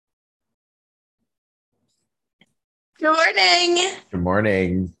Good morning. Good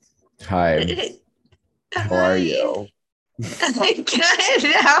morning. Hi. How are Hi. you? I'm good.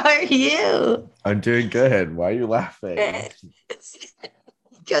 How are you? I'm doing good. Why are you laughing?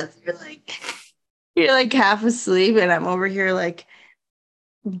 Because you're like half asleep and I'm over here like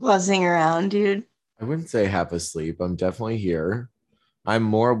buzzing around, dude. I wouldn't say half asleep. I'm definitely here. I'm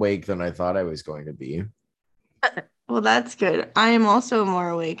more awake than I thought I was going to be. Well, that's good. I am also more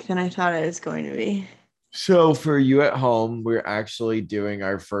awake than I thought I was going to be. So, for you at home, we're actually doing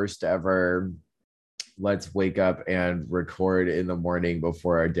our first ever let's wake up and record in the morning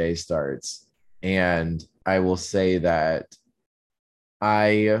before our day starts. And I will say that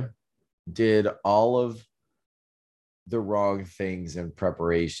I did all of the wrong things in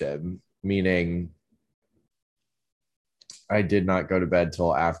preparation, meaning I did not go to bed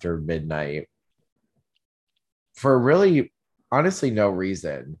till after midnight for really, honestly, no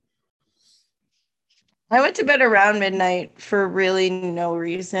reason. I went to bed around midnight for really no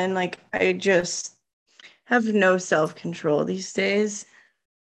reason. Like, I just have no self-control these days.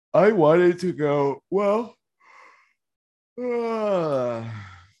 I wanted to go, well, uh,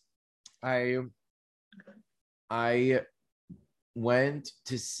 I I went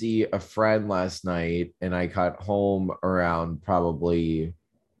to see a friend last night and I got home around probably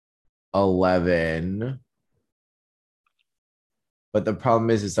 11. But the problem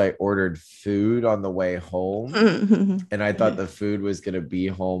is I ordered food on the way home and I thought the food was going to be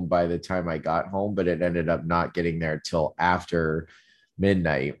home by the time I got home, but it ended up not getting there till after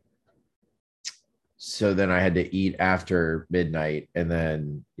midnight. So then I had to eat after midnight. And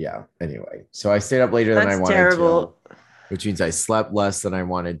then, yeah, anyway. So I stayed up later than I That's wanted to, terrible. which means I slept less than I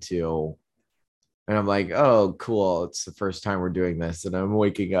wanted to. And I'm like, oh, cool. It's the first time we're doing this. And I'm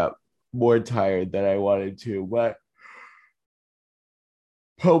waking up more tired than I wanted to. But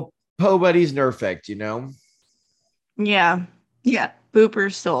Buddy's nerfect, you know? Yeah. Yeah.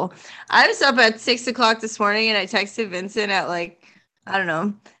 Booper stole. I was up at 6 o'clock this morning and I texted Vincent at like, I don't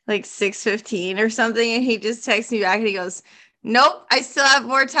know, like 6:15 or something. And he just texts me back and he goes, nope, I still have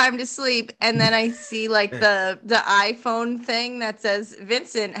more time to sleep. And then I see like the iPhone thing that says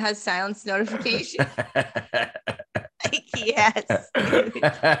Vincent has silence notification. Like, yes, dude.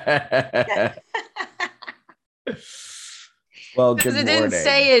 Well, Because good it didn't morning.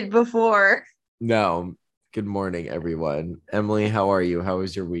 say it before. No, good morning, everyone. Emily, how are you? How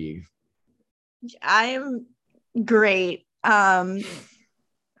was your week? I am great. I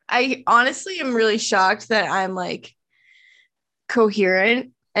honestly am really shocked that I'm like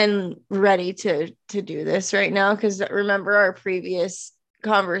coherent and ready to do this right now, because remember our previous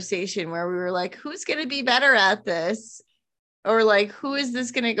conversation where we were like, who's going to be better at this, or like, who is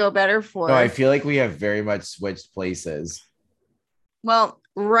this going to go better No, I for? feel like we have very much switched places. Well,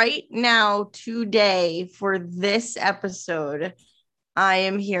 right now, today, for this episode, I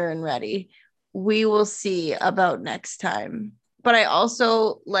am here and ready. We will see about next time. But I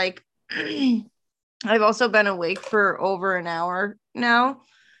also like I've also been awake for over an hour now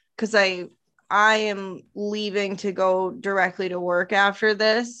because I am leaving to go directly to work after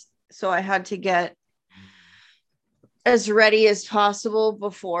this. So I had to get as ready as possible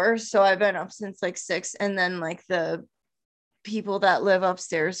before. So I've been up since like 6, and then like the people that live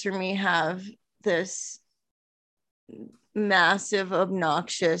upstairs from me have this massive,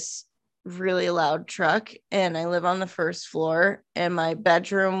 obnoxious, really loud truck. And I live on the first floor, and my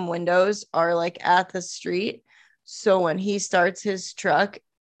bedroom windows are like at the street. So when he starts his truck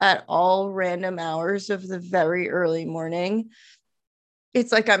at all random hours of the very early morning,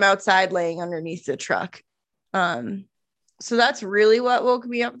 it's like I'm outside laying underneath the truck. Um, so that's really what woke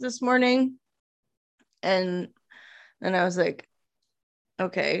me up this morning. And I was like,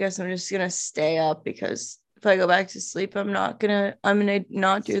 okay, I guess I'm just gonna stay up, because if I go back to sleep, I'm gonna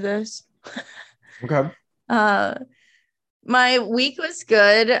not do this. Okay. Uh my week was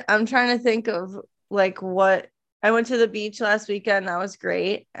good. I'm trying to think of like what I went to the beach last weekend. That was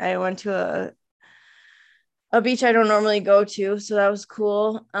great. I went to a beach I don't normally go to, so that was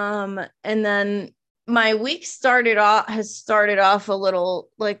cool. And then my week started off a little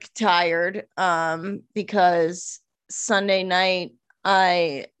like tired because Sunday night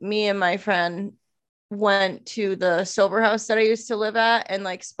me and my friend went to the sober house that I used to live at and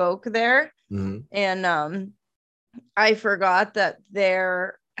like spoke there. Mhm. And I forgot that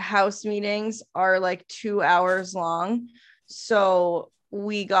their house meetings are like 2 hours long. So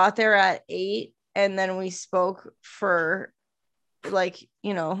we got there at 8 and then we spoke for like,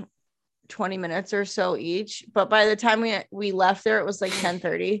 20 minutes or so each. But by the time we left there, it was like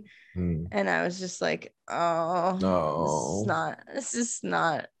 10:30. Mm. And I was just like, oh, this is No.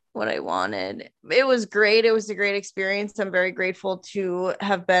 not what I wanted. It was great. It was a great experience. I'm very grateful to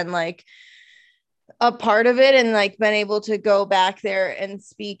have been like a part of it and like been able to go back there and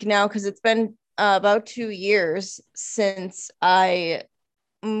speak now, because it's been about 2 years since I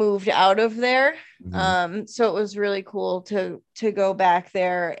moved out of there. Mhm. So it was really cool to go back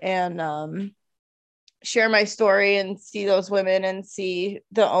there and share my story and see those women and see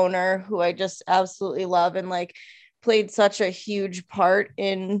the owner, who I just absolutely love and like played such a huge part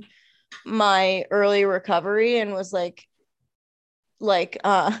in my early recovery, and was I'm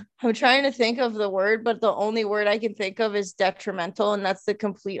trying to think of the word, but the only word I can think of is detrimental, and that's the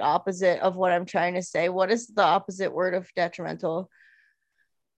complete opposite of what I'm trying to say. What is the opposite word of detrimental?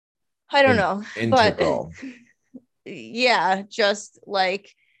 I don't know, but Integral. yeah, just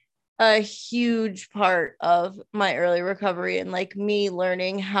like a huge part of my early recovery, and like me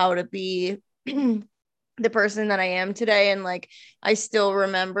learning how to be the person that I am today. And like, I still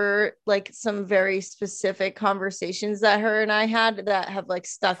remember like some very specific conversations that her and I had that have like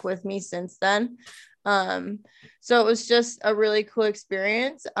stuck with me since then. Um, so it was just a really cool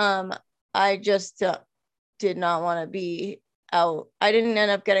experience. I just did not want to be out. I didn't end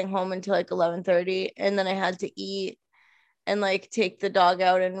up getting home until like 11:30, and then I had to eat and like take the dog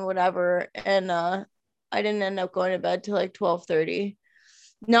out and whatever. And I didn't end up going to bed till like 12:30.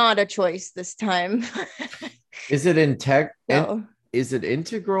 Not a choice this time. Is it So is it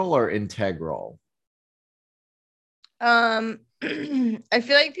integral or integral? I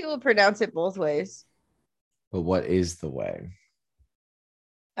feel like people pronounce it both ways. But what is the way?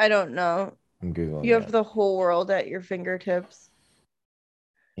 I don't know. I'm Googling You have it. the whole world at your fingertips.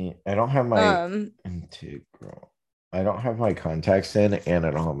 I don't have my Um integral. I don't have my contacts in and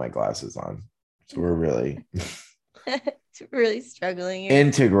I don't have my glasses on. So we're really it's really struggling here.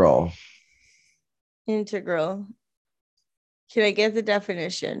 integral. Integral. Can I get the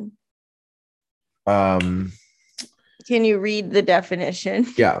definition? Um, Can you read the definition?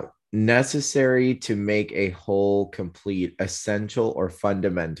 yeah, necessary to make a whole, complete, essential, or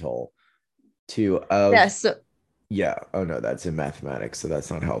fundamental to of Yes. So, yeah. Oh no, that's in mathematics, so that's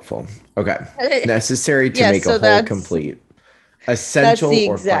not helpful. Okay. Necessary to yes, make a so whole, that's complete, that's essential, the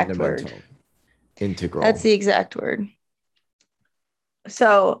or exact word. fundamental. That's Integral. the exact word.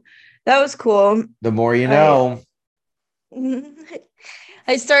 So that was cool. The more you I know.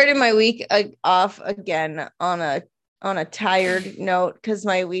 I started my week off again on a tired note, because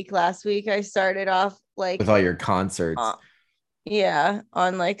my week last week I started off With like all your concerts. uh, yeah,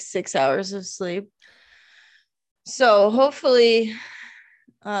 on like 6 hours of sleep. So hopefully,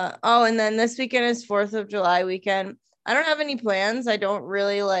 oh, and then this weekend is 4th of July weekend. I don't have any plans. I don't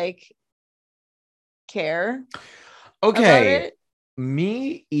really like care about Okay, it.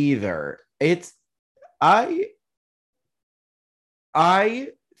 me either. It's I I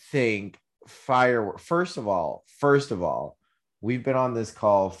think firework. First of all, we've been on this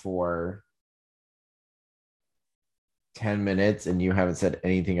call for 10 minutes and you haven't said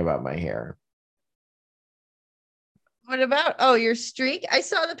anything about my hair. What about, oh, your streak? I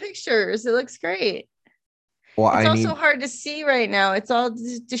saw the pictures. It looks great. Well, It's I also need hard to see right now. It's all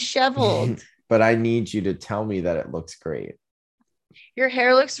disheveled. but I need you to tell me that it looks great. Your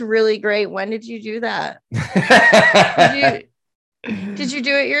hair looks really great. When did you do that? Did I you did you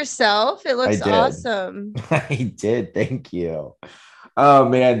do it yourself? It looks did. awesome. I did. Thank you. Oh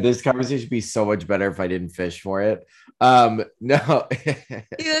man, this conversation would be so much better if I didn't fish for it. No.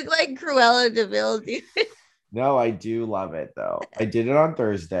 You look like Cruella de Vil, dude. No, I do love it though. I did it on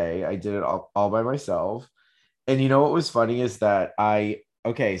Thursday. I did it all by myself. And you know what was funny is that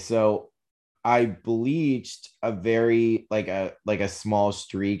okay, so I bleached a very like a small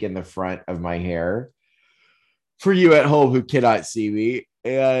streak in the front of my hair for you at home who cannot see me.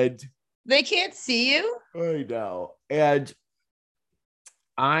 And They can't see you? I know. And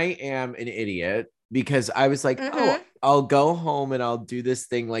I am an idiot because I was like, oh, Mm-hmm. I'll go home and I'll do this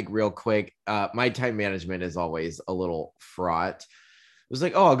thing like real quick. My time management is always a little fraught. I was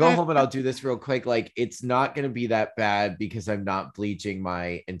like, oh, I'll go home and I'll do this real quick. Like, it's not going to be that bad because I'm not bleaching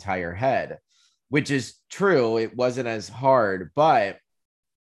my entire head, which is true. It wasn't as hard. But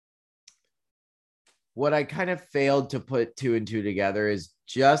what I kind of failed to put two and two together is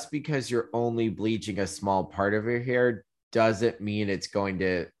just because you're only bleaching a small part of your hair doesn't mean it's going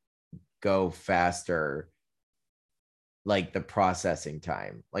to go faster, like the processing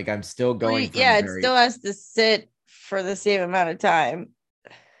time. Like I'm still Well, going from yeah, it still very has to sit for the same amount of time.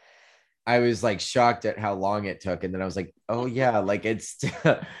 I was like shocked at how long it took. And then I was like, oh yeah, like it's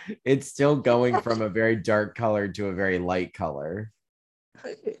still going from a very dark color to a very light color.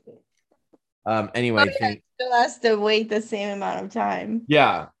 Oh Anyway, yeah, it still has to wait the same amount of time.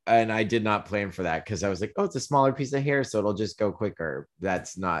 yeah, and I did not plan for that because I was like, oh, it's a smaller piece of hair, so it'll just go quicker.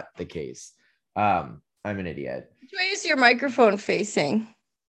 That's not the case. I'm an idiot. Which way is your microphone facing?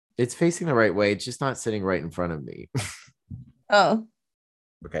 It's facing the right way. It's just not sitting right in front of me. Oh,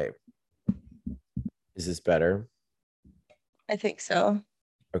 Okay. Is this better? I think so.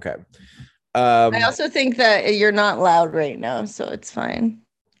 Okay. I Um, also think that you're not loud right now, so it's fine.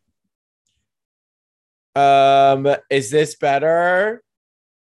 is this better?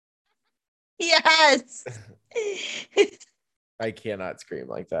 Yes. I cannot scream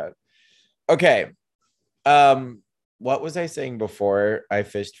like that. Okay. Um, what was I saying before I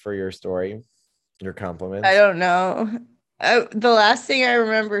fished for your story? Your I compliments? don't know. The last thing I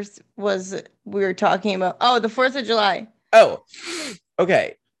remember was we were talking about, oh, the 4th of July. Oh,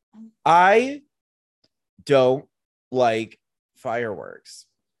 okay. I don't like fireworks.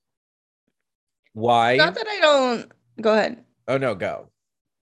 Not Why? that I don't, go ahead. Oh no, go.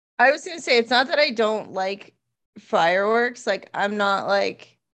 I was gonna say it's not that I don't like fireworks. Like I'm not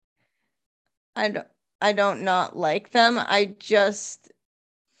like I don't I don't not like them. I just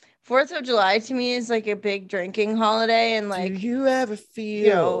 4th of July to me is like a big drinking holiday and Do like, you ever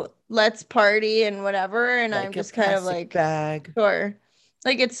feel let's party and whatever. And I'm like a just kind of plastic like, bag? sure.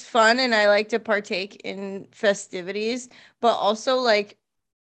 Like it's fun and I like to partake in festivities, but also like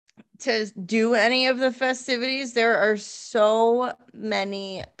to do any of the festivities, there are so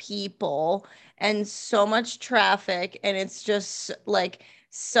many people and so much traffic, and it's just like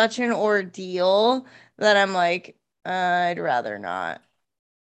such an ordeal that I'm like, I'd rather not.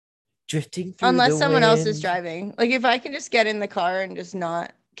 Drifting through Unless the someone else is wind. driving. Like if I can just get in the car and just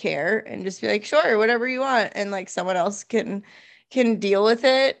not care and just be like, sure, whatever you want, and like someone else can deal with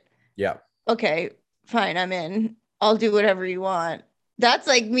it. Yeah. Okay, fine, I'm in. I'll do whatever you want. That's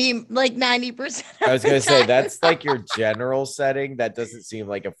like me like 90% I of was the gonna say time. that's like your general setting. That doesn't seem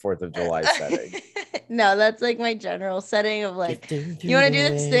like a Fourth of July setting. No, that's like my general setting of like, Drifting you through want to the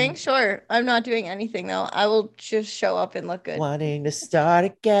do this thing? wind, Sure. I'm not doing anything though. I will just show up and look good. wanting to start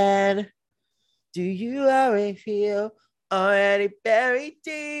again. Do you already feel already buried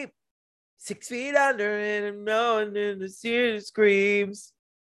deep, 6 feet under, and I'm knowing in the sea screams?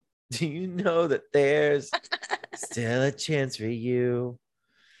 Do you know that there's still a chance for you?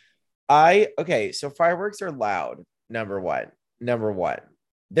 So fireworks are loud. Number one. Number one.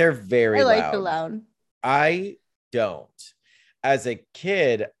 They're I very like the loud. loud. I don't. As a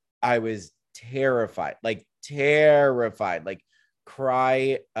kid, I was terrified, like terrified, like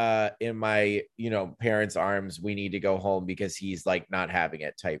cry in my, parents' arms, we need to go home because he's like not having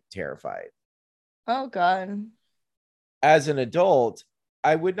it type terrified. Oh God. As an adult,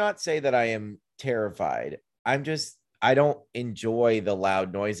 I would not say that I am terrified. I don't enjoy the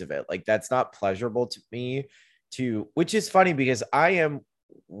loud noise of it. Like that's not pleasurable to me which is funny because I am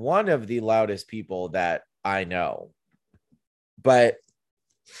one of the loudest people that I know. But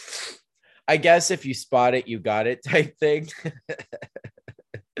I guess if you spot it, you got it type thing.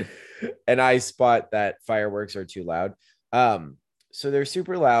 And I spot that fireworks are too loud. So they're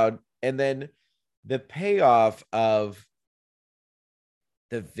super loud. And then the payoff of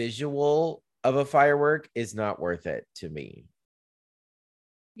the visual of a firework is not worth it to me.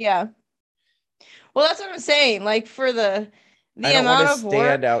 Yeah. Well, that's what I'm saying. Like for I the don't want to amount of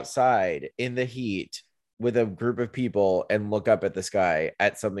stand work. outside in the heat with a group of people and look up at the sky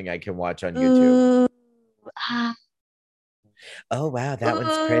at something I can watch on YouTube. Ooh, ah, Oh, wow, that one's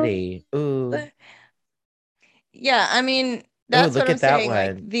ooh. pretty. Ooh. Yeah, I mean, Oh, that's what look I'm at that saying.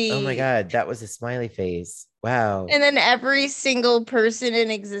 Like one. Oh my God, that was a smiley face. Wow. and then every single person in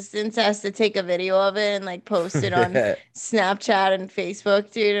existence has to take a video of it and like post it on Snapchat and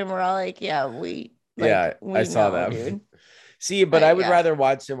Facebook, dude. And we're all like, yeah, Yeah, I we saw know, them. dude. See, but I would Yeah. rather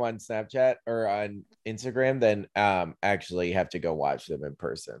watch them on Snapchat or on Instagram than actually have to go watch them in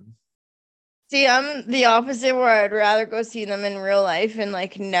person. See, I'm the opposite where I'd rather go see them in real life and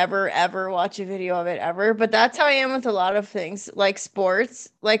like never ever watch a video of it ever. But that's how I am with a lot of things, like sports.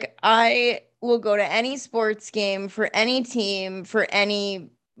 Like I will go to any sports game for any team, for any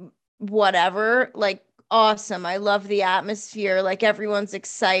whatever. Like awesome. I love the atmosphere. Like everyone's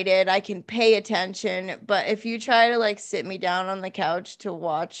excited. I can pay attention. But if you try to like sit me down on the couch to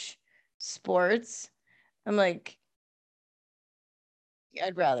watch sports, I'm like,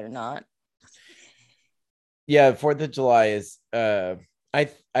 I'd rather not. Yeah, Fourth of July is I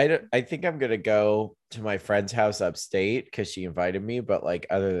think I'm gonna go to my friend's house upstate because she invited me, but like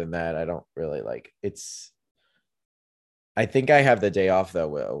other than that, I don't really like it's I think I have the day off though,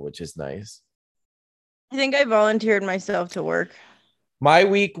 Will, which is nice. I think I volunteered myself to work. My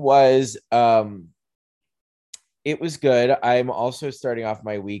week was it was good. I'm also starting off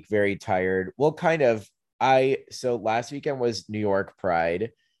my week very tired. Well, kind of. So last weekend was New York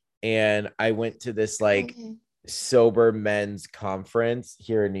Pride, and I went to this like Mhm. sober men's conference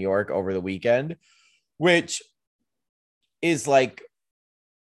here in New York over the weekend, which is like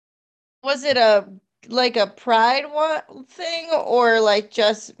Was it a like a pride thing or like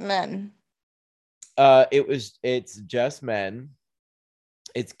just men? it's just men.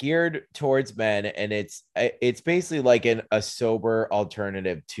 It's geared towards men, and it's basically like a sober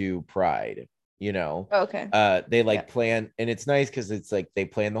alternative to Pride, you know. Okay. They Yeah. like plan, and it's nice because it's like they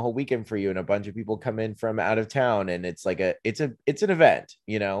plan the whole weekend for you, and a bunch of people come in from out of town, and it's like it's an event,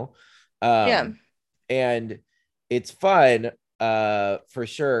 you know. Yeah. um and it's fun for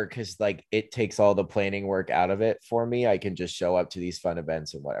sure, because like it takes all the planning work out of it for me. I can just show up to these fun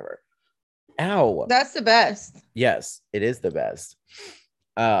events and whatever. Ow. That's the best. Yes, it is the best.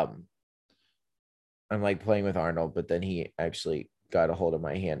 um I'm like playing with Arnold, but then he actually got a hold of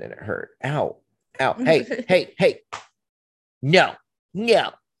my hand and it hurt. Ow. Ow. Hey, hey, hey. No.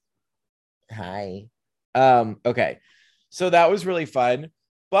 No. Hi. Okay. So that was really fun,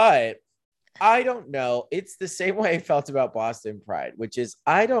 but I don't know. It's the same way I felt about Boston Pride, which is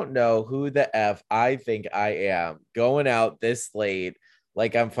I don't know who the F I think I am going out this late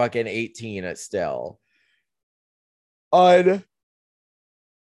like I'm fucking 18 at still. On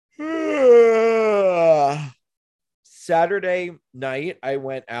Saturday night, I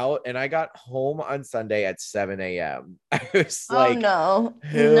went out and I got home on Sunday at 7 a.m. I was Oh like, no.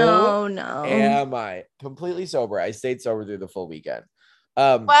 who No, no. am I? Completely sober. I stayed sober through the full weekend.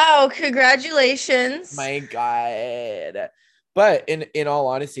 Um, Wow, congratulations. my God. But in all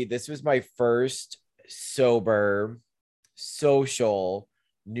honesty, this was my first sober social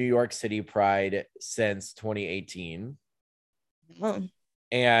New York City Pride since 2018. Oh,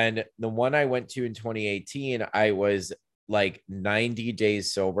 And the one I went to in 2018, I was like 90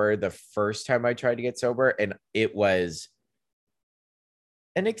 days sober the first time I tried to get sober. And it was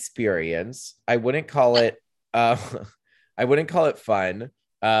an experience. I wouldn't call it uh I wouldn't call it fun,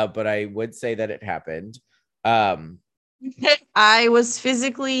 but I would say that it happened. Um, I was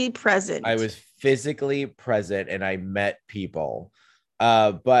physically I present. was physically present and I met people.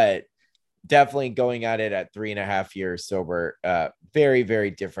 But definitely going at it at 3.5 years sober, very,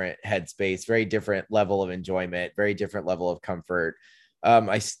 very different headspace, very different level of enjoyment, very different level of comfort.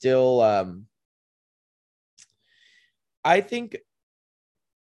 I still I think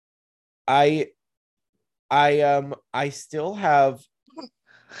I I still have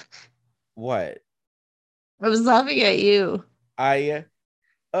what I was laughing at you. I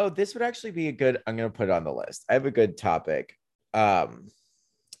oh, this would actually be a good, I'm gonna put it on the list. I have a good topic. Um,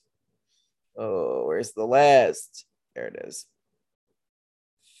 oh, where's the list? There it is.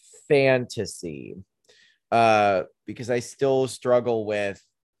 Fantasy. Because I still struggle with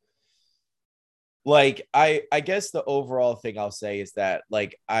like I guess the overall thing I'll say is that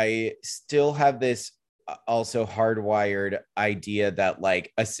like I still have this also hardwired idea that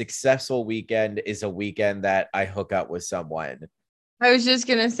like a successful weekend is a weekend that I hook up with someone. I was just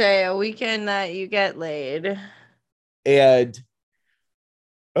gonna say a weekend that you get laid. And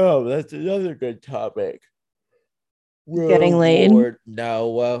oh, that's another good topic. Getting laid.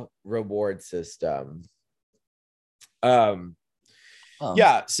 Reward system. Um, Oh.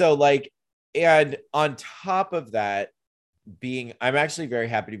 yeah, so like, and on top of that, I'm actually very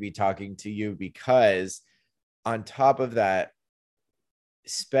happy to be talking to you because on top of that,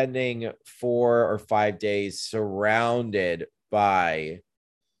 spending 4 or 5 days surrounded by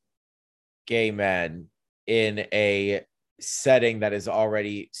gay men in a setting that is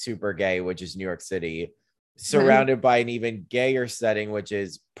already super gay, which is New York City, surrounded by an even gayer setting, which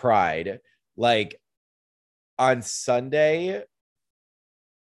is Pride. Like on Sunday,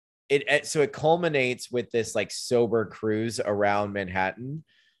 so it culminates with this like sober cruise around Manhattan,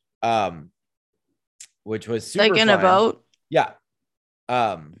 um, which was Like super in a fun. boat. Yeah.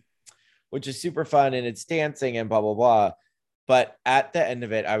 Um, which is super fun and it's dancing and blah blah blah. But at the end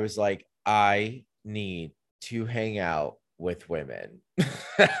of it, I was like, I need to hang out with women.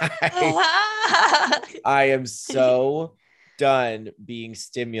 I am so done being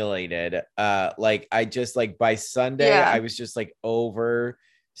stimulated. Like I just like by Sunday, I Yeah. was just like over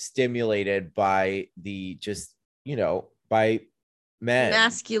stimulated by the just, by men.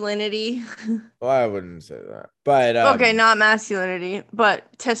 Masculinity. Well, I wouldn't say that. But Okay, not masculinity,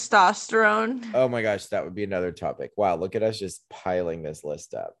 but testosterone. oh my gosh, that would be another topic. Wow, look at us just piling this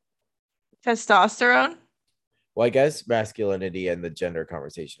list up. Testosterone? Well, I guess masculinity and the gender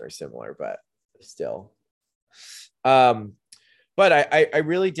conversation are similar, but still. Um, but I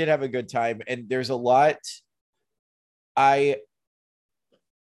really did have a good time, and there's a lot. I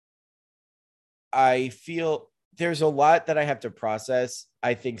I feel there's a lot that I have to process,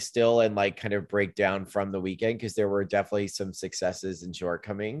 I think, still, and like kind of break down from the weekend, because there were definitely some successes and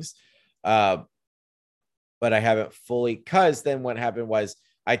shortcomings. Uh, but I haven't fully, because then what happened was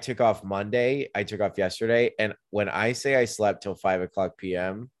I took off Monday, I took off yesterday. And when I say I slept till 5 o'clock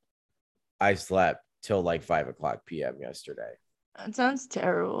p.m., I slept till like 5 o'clock p.m. yesterday. That sounds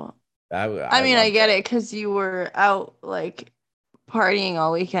terrible. I I mean, I loved get it. it because you were out like partying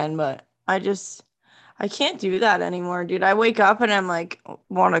all weekend, but I can't do that anymore, dude. I wake up and I'm like,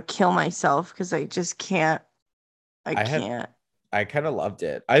 want to kill myself because I just can't. I I had, can't. I kind of loved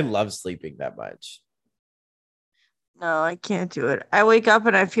it. I love sleeping that much. No, I can't do it. I wake up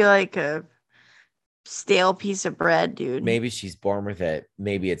and I feel like a stale piece of bread, dude. Maybe she's born with it.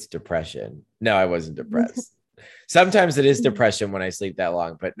 Maybe it's depression. No, I wasn't depressed. Sometimes it is depression when I sleep that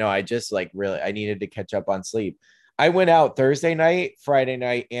long, but no, I just like really, I needed to catch up on sleep. I went out Thursday night, Friday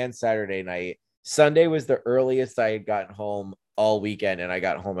night, and Saturday night. Sunday was the earliest I had gotten home all weekend, and I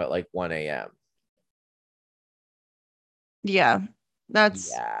got home at like 1 a.m. Yeah,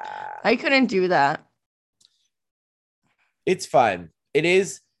 that's, Yeah, I couldn't do that. it's fun. It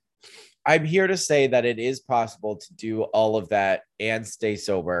is. I'm here to say that it is possible to do all of that and stay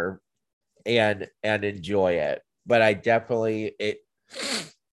sober and enjoy it. But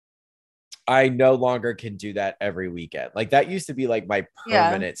I no longer can do that every weekend. Like that used to be like my Yeah,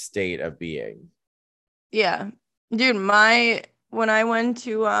 permanent state of being. yeah. Dude, when I went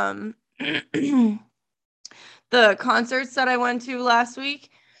to the concerts that I went to last week,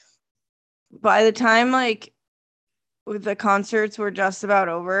 by the time like the concerts were just about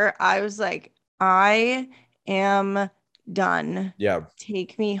over, I was like, I am done. Yeah.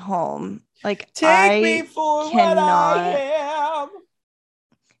 Take me home. Like, Take me I for what I cannot. am.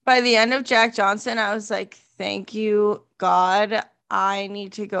 By the end of Jack Johnson, I was like, thank you, God. I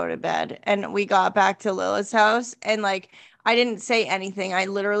need to go to bed. And we got back to Lila's house and like I didn't say anything. I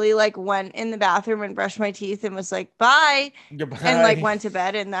literally like went in the bathroom and brushed my teeth and was like, bye, and like Goodbye. went to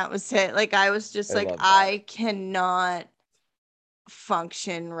bed and that was it. Like I was just I like, love that. I cannot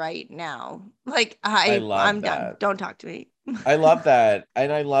function right now. Like I I'm love done. that. Don't talk to me. I love that.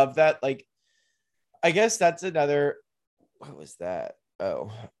 And I love that. Like, I guess that's another. What was that?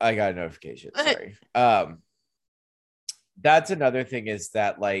 Oh, I got a notification. Sorry. That's another thing, is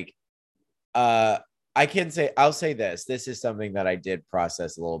that like uh I'll say this is something that I did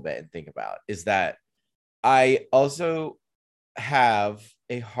process a little bit and think about, is that I also have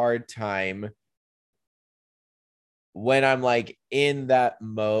a hard time when I'm like in that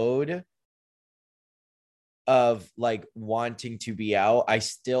mode of like wanting to be out. I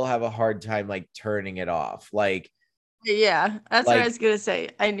still have a hard time like turning it off. Yeah, that's what I Like was gonna say.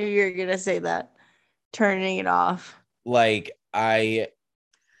 I knew you were gonna say that. Turning it off. I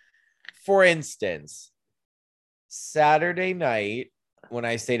for instance, Saturday night when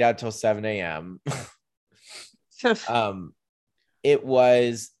I stayed out till 7 a.m. um it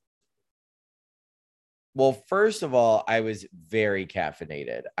was, well, first of all, I was very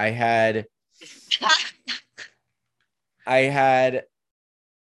caffeinated. I had,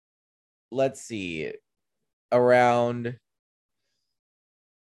 let's see, around,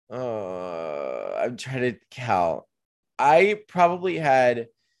 I'm trying to count. I probably had,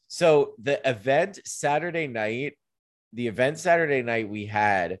 so the event Saturday night we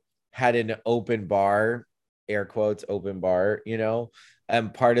had an open bar, air quotes, open bar,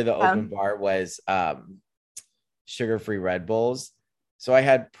 and part of the open Um, bar was sugar-free Red Bulls. So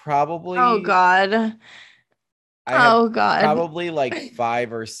oh God. I had Oh God. probably like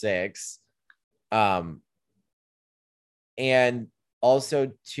five or six, um, and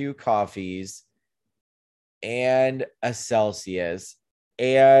also two coffees and a Celsius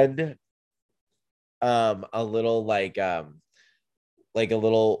and a little like a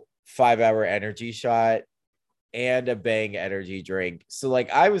little 5 hour energy shot and a Bang energy drink. So like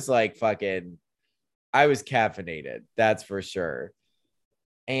I was caffeinated, that's for sure.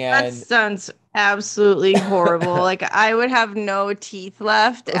 That And sounds absolutely horrible. Like I would have no teeth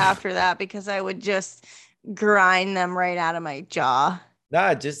left after that because I would just grind them right out of my jaw.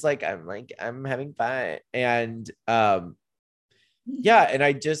 nah, just like I'm having fun. And yeah, and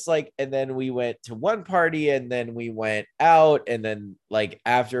I just like, and then we went to one party, and then we went out, and then like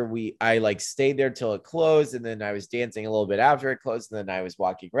after I like stayed there till it closed, and then I was dancing a little bit after it closed, and then I was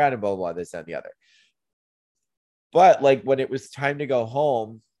walking around and blah blah, this and the other. But like when it was time to go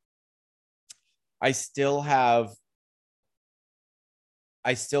home, I still have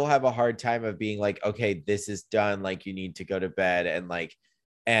I still have a hard time of being like, okay, this is done. Like, you need to go to bed and like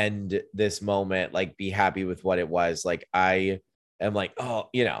end this moment, like be happy with what it was. Like, I am like, oh,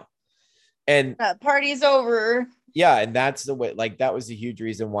 and Party's over. yeah, and that's the way, like, that was a huge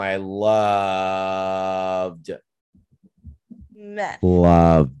reason why I Meth.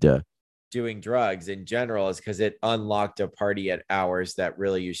 loved doing drugs in general, is because it unlocked a party at hours that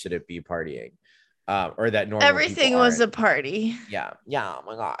really you shouldn't be partying, or that normal people Everything was aren't. a party. Yeah, oh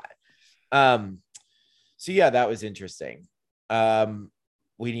my god. um so yeah, that was interesting. um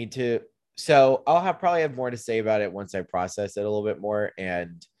we need to, so I'll probably have more to say about it once I process it a little bit more,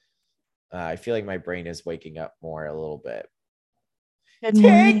 and I feel like my brain is waking up more a little bit. Good Take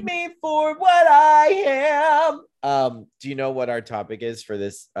morning. me for what I am. Do you know what our topic is for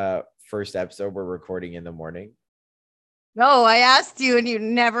this first episode we're recording in the morning? No, I asked you and you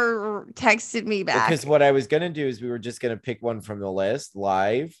never texted me Well, because back. what I was gonna do is we were just gonna pick one from the list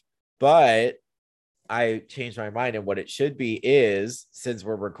live, but I changed my mind, and what it should be is, since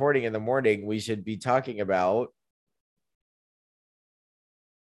we're recording in the morning, we should be talking about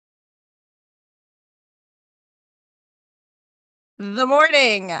The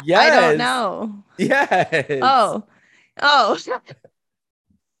morning. I don't yes, know. yes, Oh, oh.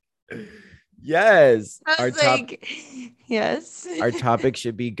 yes. I was like, yes. Our topic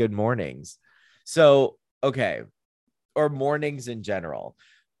should be good mornings. So, okay, or mornings in general.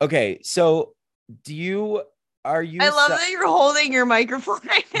 Okay, so do you are I you love that you're holding your microphone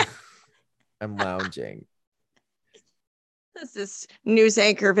right now. I'm lounging. This is news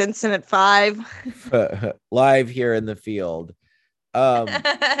anchor Vincent at 5. Live here in the field.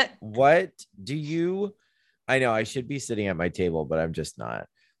 What do you I know I should be sitting at my table, but I'm just not.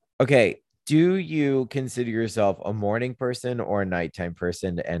 Okay, do you consider yourself a morning person or a nighttime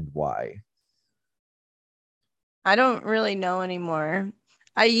person, and why? I don't really know anymore.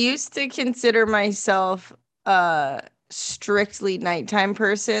 I used to consider myself a strictly nighttime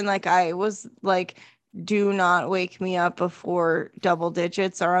person. Like I was like, do not wake me up before double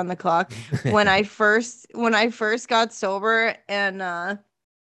digits are on the clock. When I first got sober and I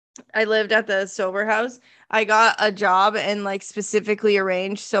lived at the sober house, I got a job and like specifically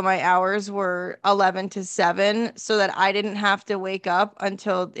arranged so my hours were 11 to 7 so that I didn't have to wake up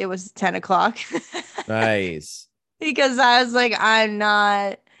until it was 10 o'clock. Nice. Because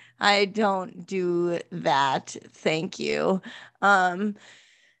I don't do that. Thank you. Um,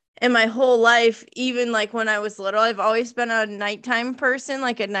 and my whole life, even like when I was little, I've always been a nighttime person,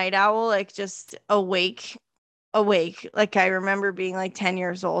 like a night owl, like just awake. Like I remember being like 10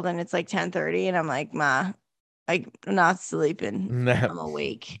 years old and it's like 10:30 and I'm like, "Ma, I'm not sleeping. Nah, I'm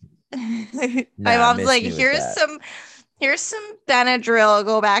awake." My nah, mom's miss like, me with that. here's some Benadryl.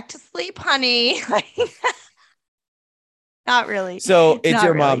 Go back to sleep, honey." Like not really. So it's Not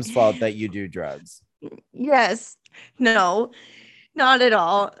your really. mom's fault that you do drugs. Yes. No, not at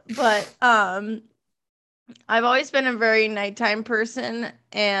all. But I've always been a very nighttime person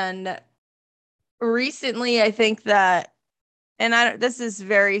and recently I think that and I this is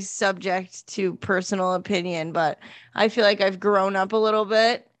very subject to personal opinion, but I feel like I've grown up a little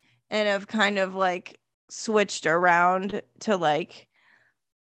bit and have kind of like switched around to like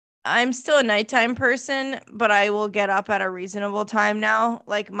I'm still a nighttime person, but I will get up at a reasonable time now.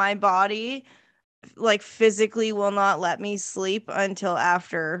 Like my body like physically will not let me sleep until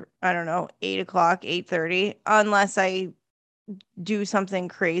after I don't know 8 o'clock 8:30 unless I do something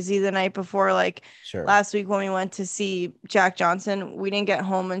crazy the night before. Like Sure. last week when we went to see Jack Johnson, we didn't get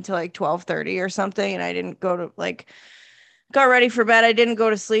home until like 12:30 or something, and I didn't go to like got ready for bed. I didn't go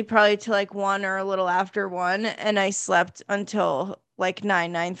to sleep probably till like 1 or a little after 1, and I slept until like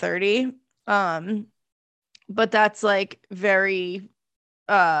 9:30. um but that's like very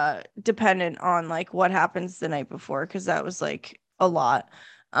dependent on like what happens the night before because that was like a lot.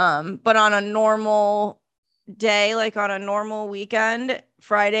 But on a normal day, like on a normal weekend,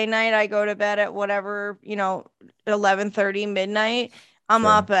 Friday night I go to bed at whatever, 11:30 midnight. I'm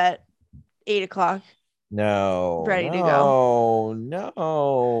Sure. up at 8 o'clock No, ready to go. no,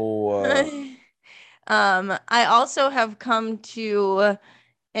 no. I also have come to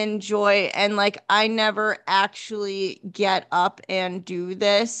enjoy and like I never actually get up and do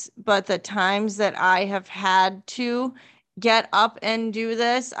this, but the times that I have had to get up and do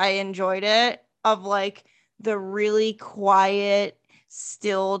this, I enjoyed it of like the really quiet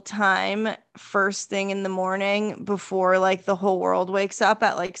still time first thing in the morning before like the whole world wakes up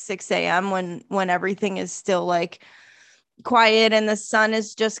at like 6 a.m. when everything is still like quiet and the sun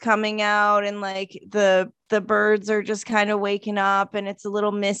is just coming out and like the birds are just kind of waking up and it's a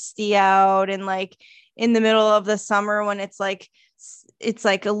little misty out and like in the middle of the summer when it's like it's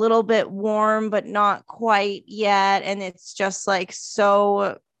like a little bit warm, but not quite yet. And it's just like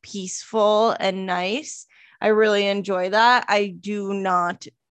so peaceful and nice. I really enjoy that. I do not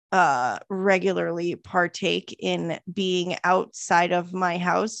regularly partake in being outside of my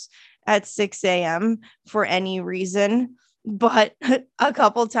house at 6 a.m. for any reason, but a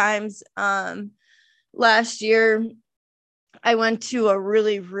couple times last year I went to a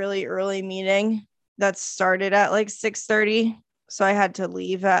really, really early meeting that started at like 6:30. So I had to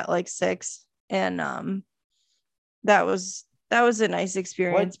leave at like 6. And that was a nice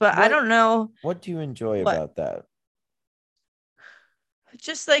experience. But I don't know What do you enjoy what, about that?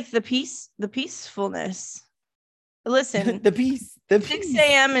 just like the peacefulness. Listen, The 6 peace.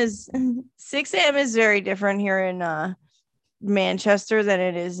 a.m. is 6 a.m. is very different here in Manchester than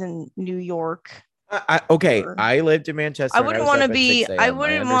it is in New York. Okay, Or I lived in I Manchester and I wouldn't was want to up at be 6 I a.m. I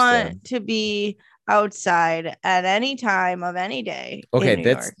wouldn't want understand. to be outside at any time of any day Okay, in New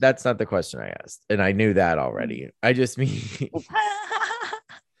that's York. that's not the question I asked, and I knew that already. I just mean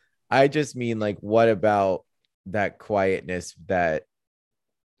I just mean like what about that quietness that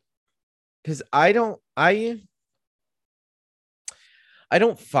because I don't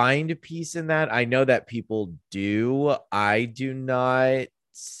find peace in that. I know that people do. I do not.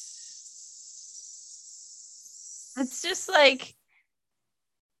 It's just like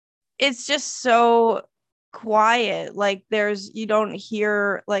it's just so quiet. Like you don't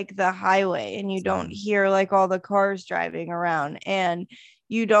hear like the highway, and you don't hear like all the cars driving around, and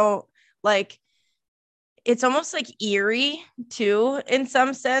you don't like it's almost like eerie too, in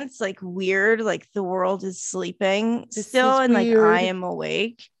some sense, like weird, like the world is sleeping This still is and like I weird. am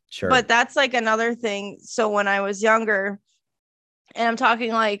awake. Sure. But that's like another thing. So when I was younger, and I'm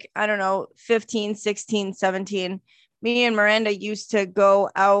talking like, I don't know, 15, 16, 17, me and Miranda used to go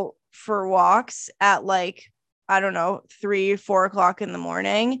out for walks at like, I don't know, 3, 4 o'clock in the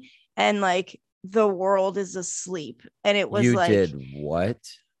morning. And like the world is asleep. And it was You like, did what?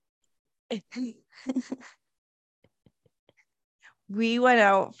 we went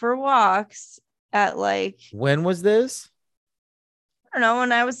out for walks at like, When was this? I don't know,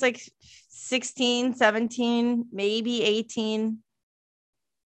 when I was like 16, 17, maybe 18.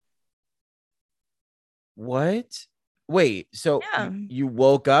 What? Wait, so Yeah. you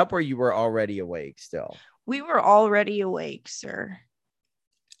woke up or you were already awake still? We were already awake, sir.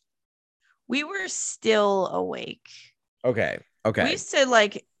 We were still awake. Okay. We Okay. used to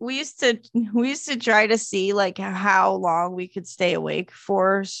like we used to try to see like how long we could stay awake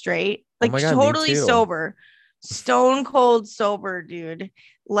for straight. Oh Like my God, me totally too. sober. Stone cold sober, dude.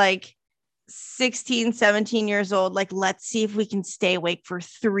 Like 16, 17 years old. Like, let's see if we can stay awake for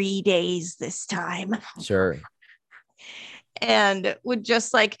 3 days this time. Sure. And would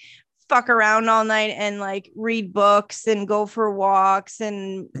just like fuck around all night and like read books and go for walks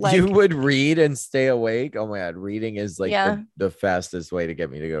and You like, would read and stay awake? Oh my God, reading is like the, yeah. the fastest way to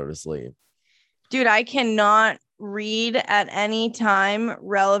get me to go to sleep. Dude, I cannot read at any time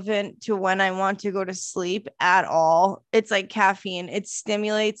relevant to when I want to go to sleep at all. It's like caffeine. It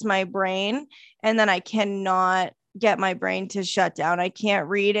stimulates my brain, and then I cannot get my brain to shut down. I can't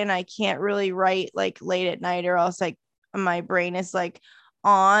read and I can't really write like late at night, or else like my brain is like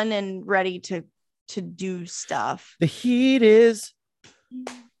on and ready to do stuff. The heat is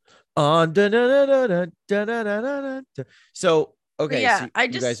on. Da-da-da-da-da-da-da-da-da. So, But okay, so yeah,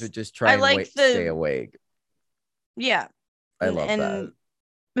 you guys would just I try and like wait, stay the awake. yeah, I and love that.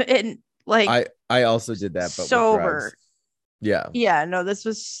 and like I also did that, but with drugs. sober. Yeah. Yeah, no, this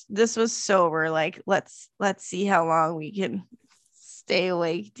was sober. Like, let's see how long we can stay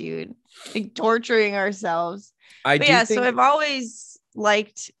awake, dude. Like torturing ourselves. I But do yeah, so think I've always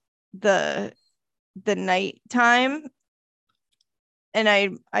liked the nighttime, and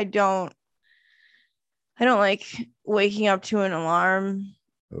I don't like waking up to an alarm.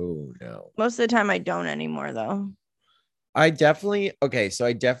 oh no. Most of the time I don't anymore though. I definitely okay, so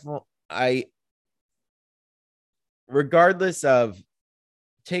I regardless of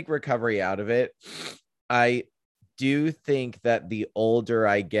take recovery out of it, I do think that the older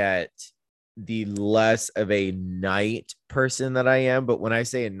I get, the less of a night person that I am. But when I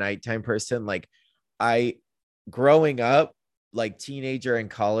say a nighttime person, like I growing up, like teenager and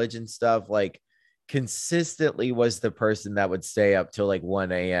college and stuff, like consistently was the person that would stay up till like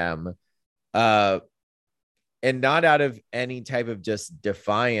 1 a.m. Uh and not out of any type of just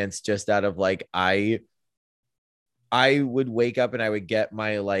defiance, just out of like I would wake up and I would get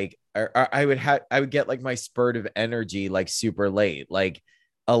my like or I would get like my spurt of energy like super late, like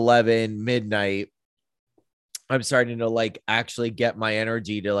 11 midnight. I'm starting to like actually get my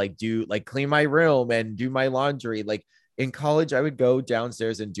energy to like do like clean my room and do my laundry. Like in college, I would go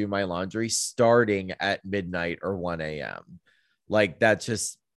downstairs and do my laundry starting at midnight or 1 a.m. Like that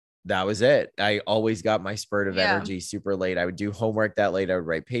was it. I always got my spurt of Yeah. energy super late. I would do homework that late. I would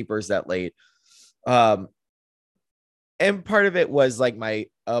write papers that late. Um, and part of it was like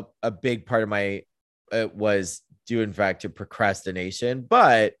a big part of my was due in fact to procrastination.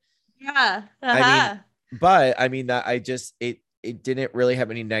 Yeah. I mean, Uh-huh. I mean that it didn't really have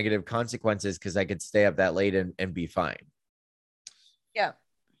any negative consequences because I could stay up that late and be fine. Yeah.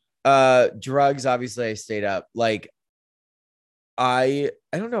 Drugs, obviously I stayed up. Like I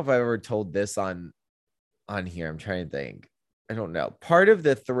don't know if I ever told this on here. I'm trying to think. I don't know. Part of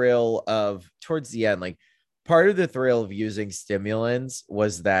the thrill of towards the end, like part of the thrill of using stimulants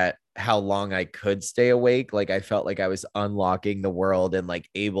was that how long I could stay awake. Like I felt like I was unlocking the world and like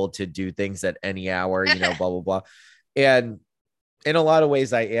able to do things at any hour, blah, blah, blah. And in a lot of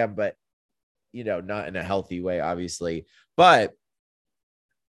ways I am, but not in a healthy way, obviously. But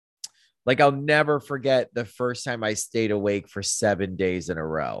like I'll never forget the first time I stayed awake for 7 days in a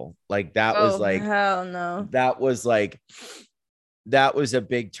row. Like Oh, hell no. that was like that was a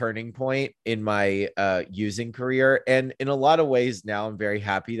big turning point in my using career. And in a lot of ways now I'm very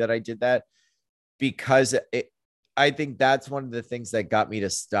happy that I did that because I think that's one of the things that got me to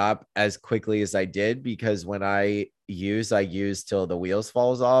stop as quickly as I did, because when I use till the wheels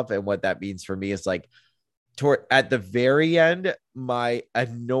falls off. And what that means for me is like toward at the very end, a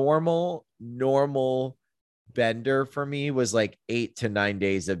normal bender for me was like 8 to 9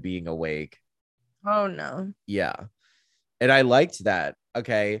 days of being awake. Oh no. Yeah. And I liked that.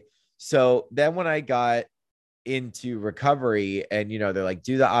 Okay. So then when I got into recovery and, they're like,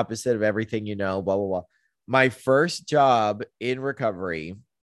 do the opposite of everything, blah, blah, blah. My first job in recovery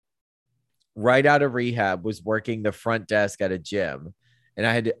right out of rehab was working the front desk at a gym.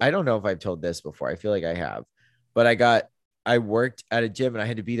 And I don't know if I've told this before. I feel like I have, but I worked at a gym and I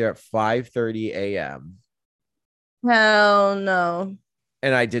had to be there at 5:30 a.m. Hell no.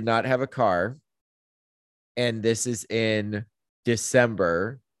 and I did not have a car. And this is in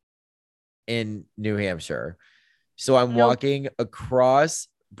December in New Hampshire. So I'm Nope. walking across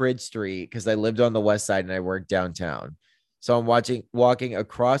Bridge Street because I lived on the west side and I worked downtown. So I'm walking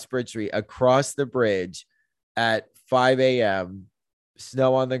across Bridge Street, across the bridge at 5 a.m.,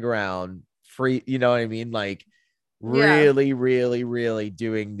 snow on the ground, free, you know what I mean? Like Yeah. really, really, really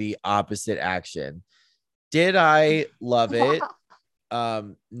doing the opposite action. Did I love it?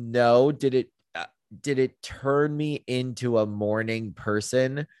 No. Did it turn me into a morning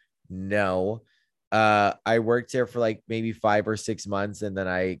person? No. I worked there for like maybe 5 or 6 months and then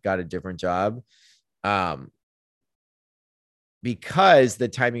I got a different job. Um, because the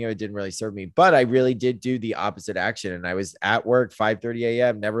timing of it didn't really serve me, but I really did do the opposite action. And I was at work 5:30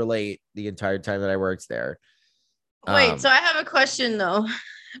 a.m., never late the entire time that I worked there. Wait, so Um, I have a question though.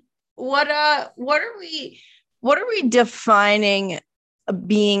 What are we defining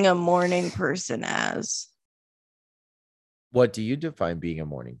being a morning person as? what do you define being a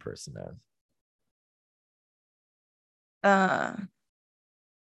morning person as? Uh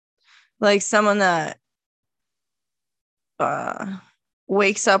like someone that uh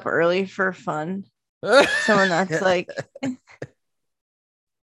wakes up early for fun. Someone that's like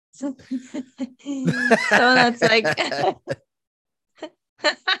someone that's like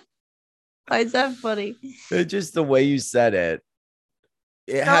why is that funny? Just the way you said it.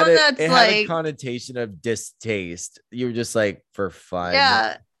 Someone It that's had a like, connotation of distaste. You were just like for fun.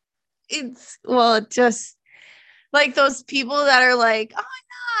 yeah, it just like those people that are like, oh no,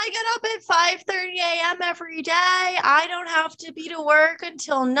 I get up at 5:30 a.m. every day. I don't have to be to work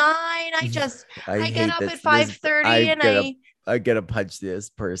until 9. I I get hate up this. at 5:30 and I'm gonna punch this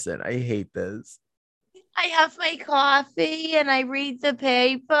person. I hate this. I have my coffee and I read the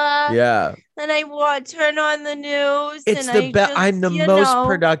paper. Yeah. Then I turn on the news It's and the I best. I'm just, the most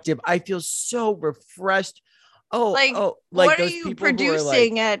productive. I feel so refreshed. like, Like what are those you people who are like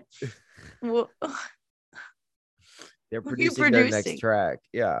producing at what they're are you producing their next producing? track.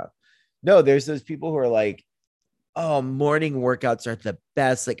 Yeah. No, there's those people who are like, oh, morning workouts are the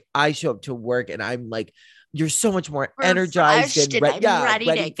best. Like I show up to work and I'm like, you're so much more energized Refreshed and and I'm ready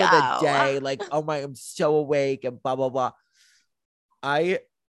to ready for the go. day. Like, oh my, I'm so awake and blah, blah, blah. I,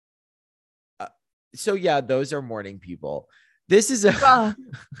 uh, so yeah, those are morning people. This is a, Uh,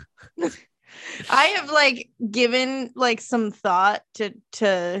 I have like given like some thought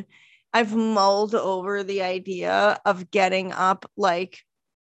to I've mulled over the idea of getting up like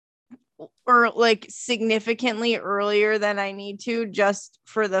or like significantly earlier than I need to, just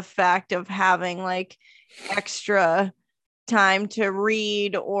for the fact of having like extra time to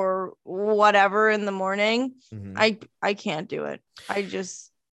read or whatever in the morning, Mhm. I can't do it. A I can't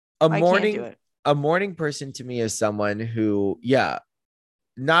do morning it. a morning person to me is someone who, yeah,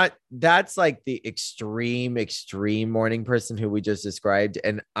 not that's like the extreme morning person who we just described,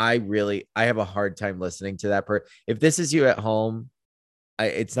 and I have a hard time listening to that person. If this is you at home,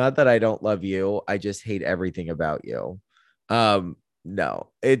 it's not that I don't love you, I just hate everything about you. No,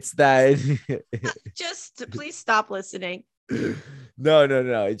 it's that. Just please stop listening.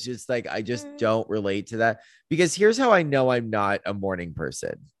 No, it's just like I just don't relate to that, because here's how I know I'm not a morning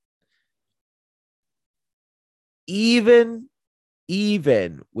person. Even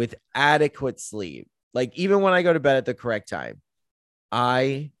with adequate sleep, like even when I go to bed at the correct time,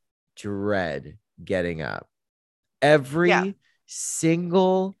 I dread getting up Yeah. every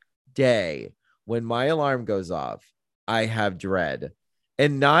single day. When my alarm goes off, I have dread,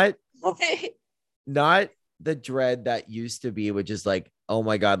 and not the dread that used to be, which is like, oh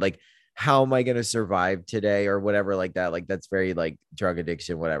my God, like, how am I going to survive today or whatever, like that. Like, that's very like drug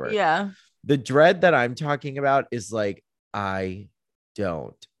addiction, whatever. Yeah. The dread that I'm talking about is like, I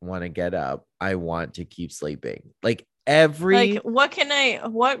don't want to get up. I want to keep sleeping. Like Like, every,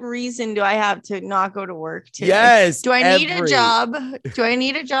 what reason do I have to not go to work today? yes, Do I need a job? Do I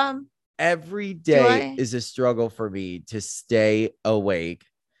need a job? every Do day I? is a struggle for me to stay awake,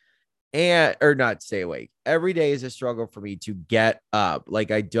 and or not stay awake. Every day is a struggle for me to get up.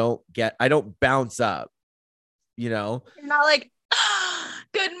 Like I don't bounce up, you know? You're not like,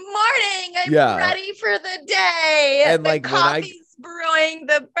 good morning. I'm Yeah. ready for the day. And The like when I coffee's brewing,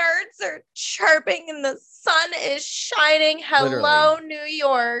 the birds are chirping, and the sun is shining. literally, Hello, New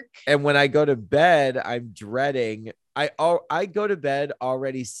York. and when I go to bed, I'm dreading. I go to bed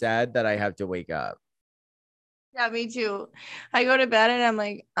already sad that I have to wake up. Yeah, me too. I go to bed and I'm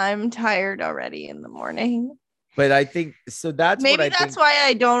like, I'm tired already in the morning. But I think so. That's what Maybe I that's think. why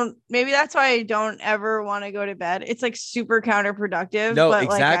I don't, maybe that's why I don't ever want to go to bed. It's like super counterproductive, No, but like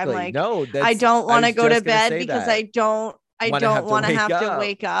I'm exactly. like, No, I that's, don't I want to was go to just gonna bed say because that. I Want to don't have to want to wake have to up.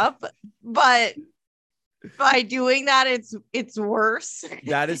 wake up. But by doing that, it's worse.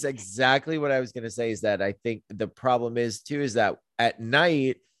 That is exactly what I was gonna say. Is that I think the problem is too is that at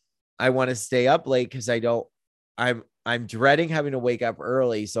night I want to stay up late because I don't. I'm dreading having to wake up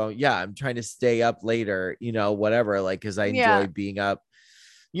early. So yeah, I'm trying to stay up later. Whatever. Like because I Yeah. enjoy being up.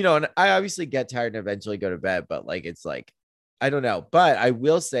 And I obviously get tired and eventually go to bed. But like it's like I don't know. But I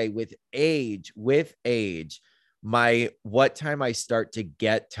will say with age, my what time I start to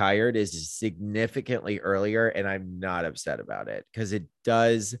get tired is significantly earlier, and I'm not upset about it because it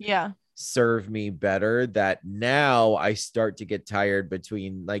does Yeah. serve me better that now I start to get tired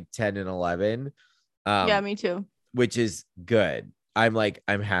between like 10 and 11, Yeah, um me too. which is good. I'm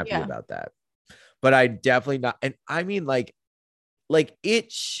happy Yeah. about that. But I definitely not, and I mean like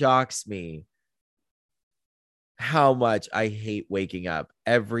it shocks me how much I hate waking up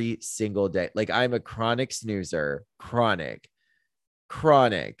every single day. Like I'm a chronic snoozer, chronic.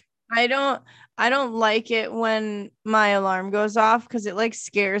 I don't I don't like it when my alarm goes off because it like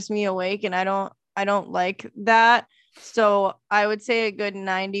scares me awake and I don't like that. So I would say a good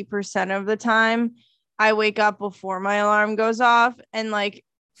 90% of the time I wake up before my alarm goes off and like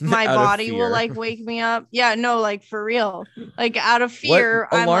my Out of body will fear. like wake me up. Yeah, no, like for real. Like out of What fear,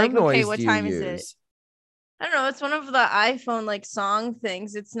 I'm alarm like, okay, noise what do you time is it? use? I don't know. It's one of the iPhone like song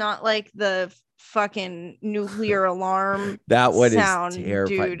things. It's not like the fucking nuclear alarm That one is sound,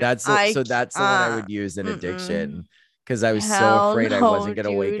 terrifying. dude. I That's the one I would use in mm-mm. addiction because I was so Hell afraid I no, wasn't going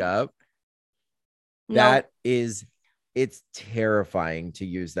to wake dude. up. Nope. That is, it's terrifying to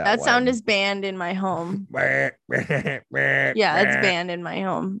use that That sound one. is banned in my home. Yeah, it's banned in my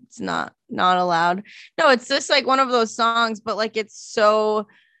home. It's not allowed. No, it's just like one of those songs, but like it's so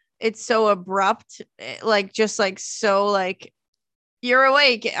abrupt, like just like so like you're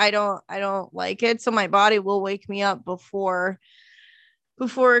awake. I don't like it. So my body will wake me up before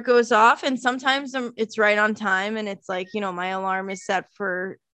it goes off. And sometimes it's right on time. And it's like, my alarm is set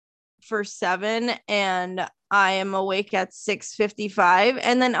for 7 and I am awake at 6:55.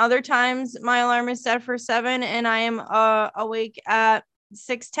 And then other times my alarm is set for 7 and I am awake at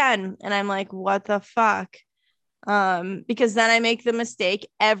 6:10. And I'm like, what the fuck? Because then I make the mistake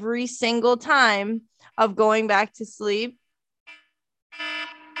every single time of going back to sleep.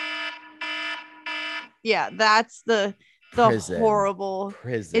 Yeah, that's the Prison, horrible.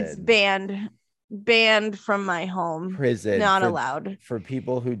 It's prison, banned from my home. prison Not allowed. for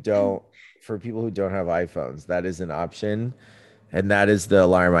people who don't for people who don't have iPhones. That is an option, and that is the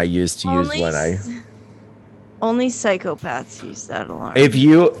alarm I used to use Only when I. Only psychopaths use that alarm. If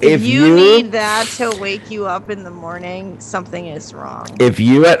you need that to wake you up in the morning, something is wrong. If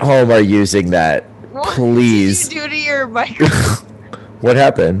you at home are using that, What please. did you do to your microphone? What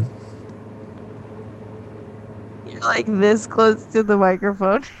happened? You're like this close to the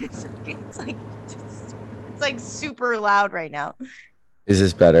microphone. It's like super loud right now. Is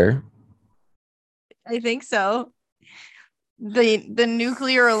this better? I think so. The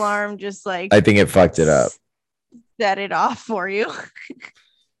nuclear alarm just like I think it fucked it up. Set it off for you.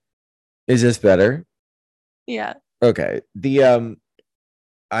 Is this better? Yeah. Okay. Is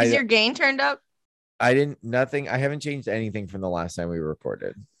your gain turned up? I haven't changed anything from the last time we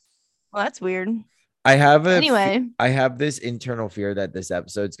recorded. Well, that's weird. I have this internal fear that this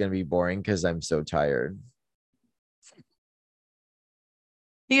episode's going to be boring because I'm so tired.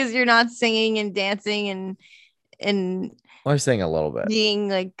 Because you're not singing and dancing and I was saying a little bit. Being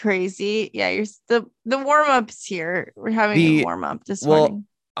like crazy. Yeah, you're the warm-ups here. We're having a warm-up this morning.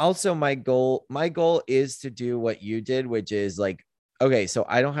 Also my goal is to do what you did, which is like, okay, so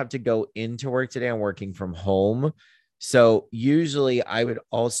I don't have to go into work today. I'm working from home. So usually I would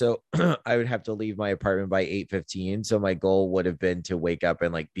also I would have to leave my apartment by 8:15. So my goal would have been to wake up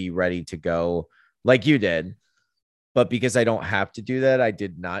and like be ready to go like you did. But because I don't have to do that, I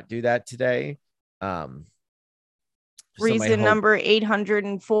did not do that today. Reason number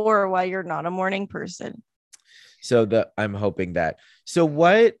 804 why you're not a morning person. So I'm hoping that. So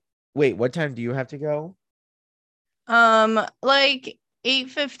what time do you have to go? Like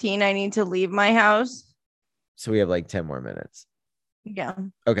 8:15 I need to leave my house. So we have like 10 more minutes. Yeah.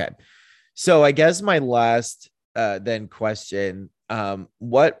 Okay. So I guess my last then question,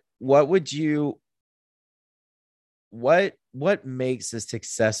 what makes a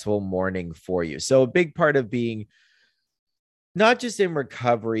successful morning for you? So a big part of being not just in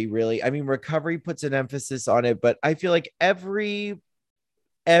recovery, really. I mean, recovery puts an emphasis on it, but I feel like every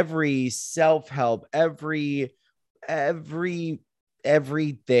self-help, everything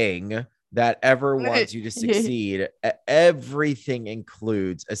that ever wants you to succeed, everything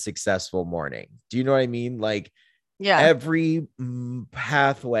includes a successful morning. Do you know what I mean? Like, yeah, every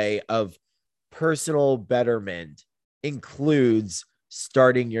pathway of personal betterment includes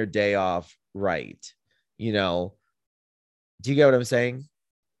starting your day off right. You know, do you get what I'm saying?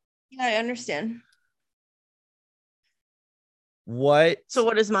 Yeah, I understand. So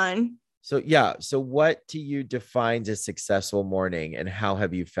what is mine? So yeah. So what to you defines a successful morning, and how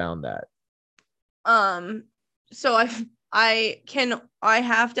have you found that? So I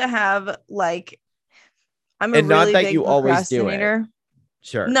have to have like, I'm a really big you procrastinator. Always do it.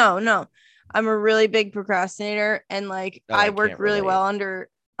 Sure. No. I'm a really big procrastinator, and like I work really well under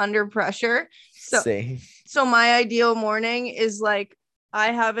pressure. So my ideal morning is like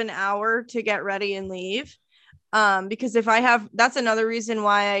I have an hour to get ready and leave. Because if that's another reason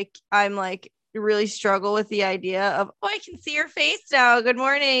why I'm like really struggle with the idea of, I can see your face now. Good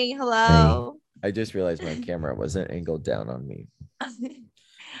morning. Hello. I just realized my camera wasn't angled down on me.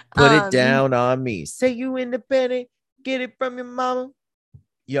 Put it down on me. Say you independent. Get it from your mama.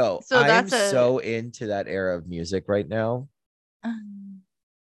 Yo, so I'm so into that era of music right now.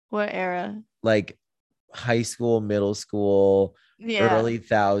 What era? Like high school, middle school, early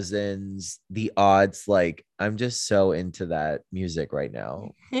thousands, the odds. Like, I'm just so into that music right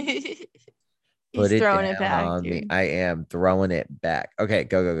now. Put it down on me. I am throwing it back. Okay,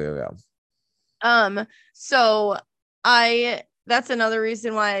 go. So that's another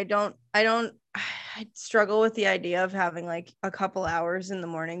reason why I struggle with the idea of having like a couple hours in the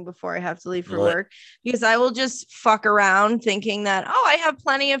morning before I have to leave for work, because I will just fuck around thinking that, I have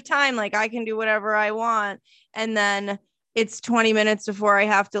plenty of time, like I can do whatever I want, and then it's 20 minutes before I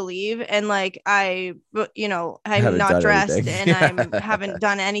have to leave, and like I'm not dressed and I haven't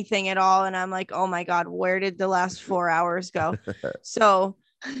done anything at all, and I'm like, oh my god, where did the last 4 hours go? So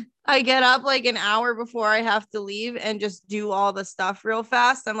I get up like an hour before I have to leave and just do all the stuff real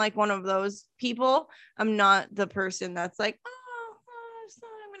fast. I'm like one of those people. I'm not the person that's like,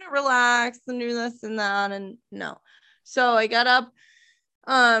 I'm going to relax and do this and that. And no. So I got up,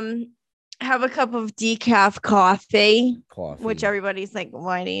 have a cup of decaf coffee, which everybody's like,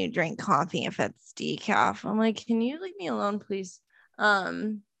 why do you drink coffee if it's decaf? I'm like, can you leave me alone, please?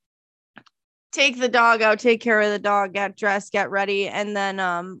 Take the dog out, take care of the dog, get dressed, get ready, and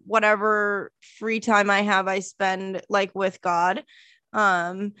then whatever free time I have, I spend like with God,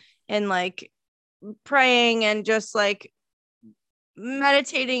 and like praying and just like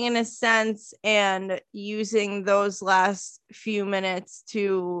meditating in a sense, and using those last few minutes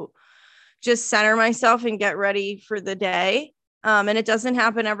to just center myself and get ready for the day. And it doesn't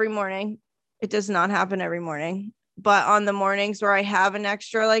happen every morning. It does not happen every morning. But on the mornings where I have an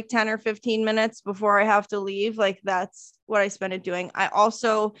extra like 10 or 15 minutes before I have to leave, like that's what I spend it doing. I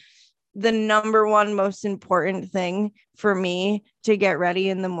also, the number one most important thing for me to get ready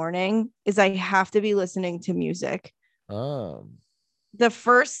in the morning is I have to be listening to music. The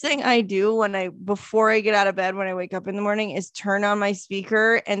first thing I do before I get out of bed, when I wake up in the morning, is turn on my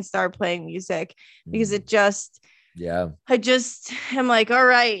speaker and start playing music, because I just am like, all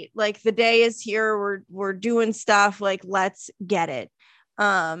right, like the day is here. We're doing stuff. Like, let's get it.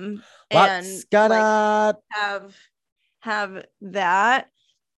 And like have that.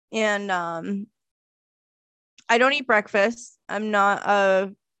 And I don't eat breakfast. I'm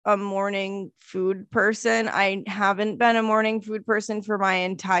not a morning food person. I haven't been a morning food person for my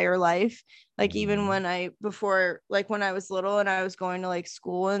entire life. Like even when I was little and I was going to like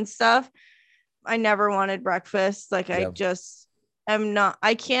school and stuff, I never wanted breakfast. Like I just am not,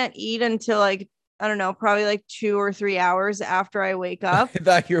 I can't eat until like, I don't know, probably like 2 or 3 hours after I wake up. I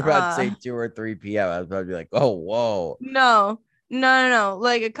thought you were about to say 2 or 3 p.m. I was about to be like, oh, whoa. No.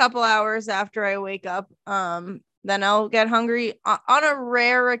 Like a couple hours after I wake up. Then I'll get hungry. On a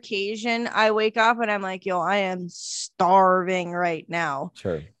rare occasion, I wake up and I'm like, yo, I am starving right now.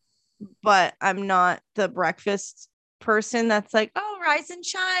 Sure. But I'm not the breakfast person that's like, oh, rise and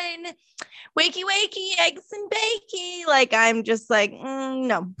shine, wakey, eggs and bakey. Like, I'm just like,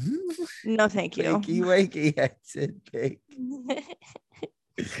 no, thank you. Wakey, eggs and bake.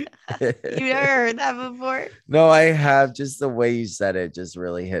 You never heard that before? No, I have. Just the way you said it just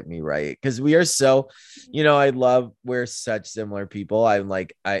really hit me right, because we are so, we're such similar people. I'm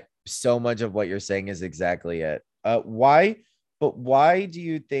like, so much of what you're saying is exactly it. Why do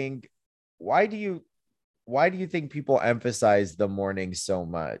you think people emphasize the morning so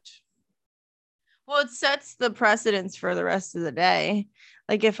much? Well, it sets the precedence for the rest of the day.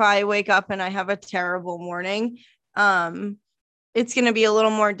 Like if I wake up and I have a terrible morning, it's going to be a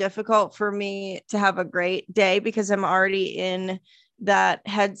little more difficult for me to have a great day because I'm already in that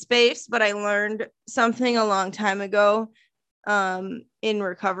headspace. But I learned something a long time ago in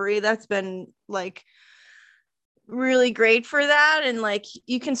recovery that's been like really great for that. And like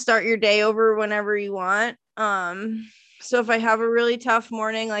you can start your day over whenever you want. So if I have a really tough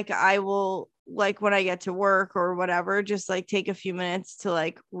morning, like I will, like when I get to work or whatever, just like take a few minutes to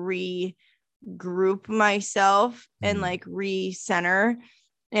like regroup myself and like recenter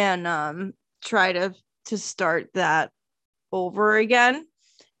and try to start that over again.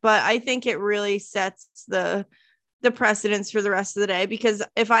 But I think it really sets the precedence for the rest of the day, because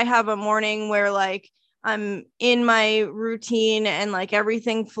if I have a morning where like I'm in my routine and like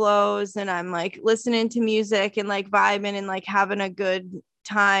everything flows and I'm like listening to music and like vibing and like having a good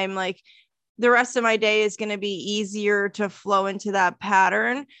time, like the rest of my day is going to be easier to flow into that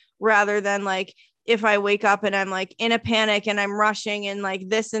pattern, rather than like if I wake up and I'm like in a panic and I'm rushing and like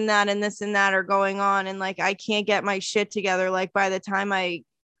this and that and this and that are going on and like I can't get my shit together. Like by the time I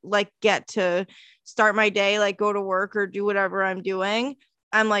like get to start my day, like go to work or do whatever I'm doing,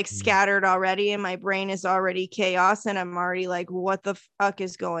 I'm like scattered already and my brain is already chaos and I'm already like, what the fuck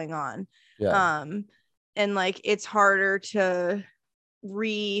is going on? And like it's harder to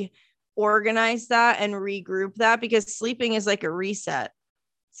reorganize that and regroup that, because sleeping is like a reset.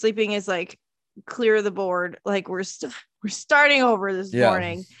 Sleeping is like clear the board, like we're starting over this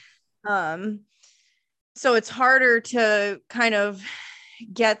morning. So it's harder to kind of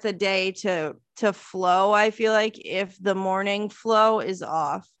get the day to flow, I feel like, if the morning flow is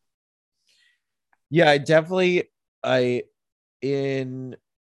off. I in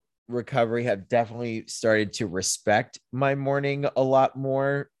recovery have definitely started to respect my morning a lot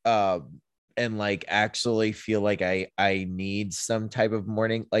more, and like actually feel like I need some type of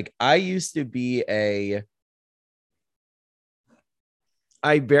morning. Like I used to be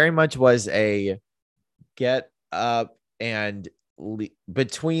I very much was a get up and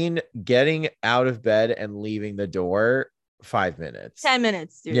between getting out of bed and leaving the door 5 minutes, 10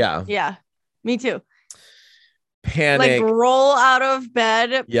 minutes, dude. Yeah, me too. Panic, like roll out of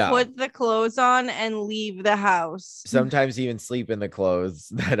bed, put the clothes on and leave the house. Sometimes even sleep in the clothes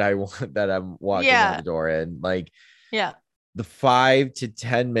that I'm walking out the door in. Like the 5 to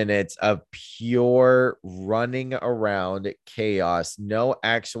 10 minutes of pure running around chaos, no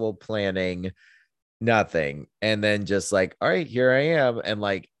actual planning, nothing, and then just like, all right, here I am, and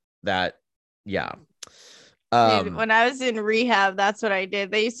like that. Dude, when I was in rehab, that's what I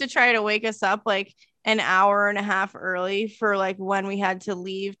did. They used to try to wake us up like an hour and a half early for like when we had to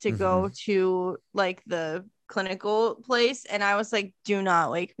leave to go to like the clinical place, and I was like, do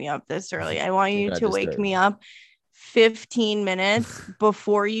not wake me up this early. I want you to wake me up 15 minutes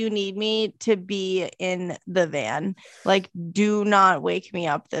before you need me to be in the van. Like, do not wake me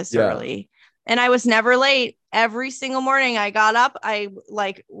up this early. And I was never late. Every single morning I got up, I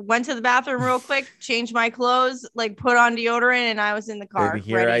like went to the bathroom real quick, changed my clothes, like put on deodorant, and I was in the car. And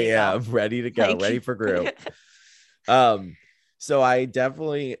here I am, ready to go, ready for group. So I've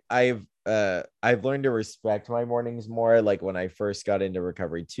learned to respect my mornings more. Like when I first got into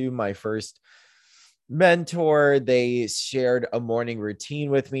recovery too, my first mentor, they shared a morning routine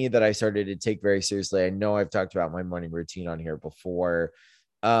with me that I started to take very seriously. I know I've talked about my morning routine on here before.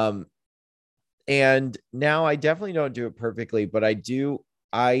 And now I definitely don't do it perfectly, but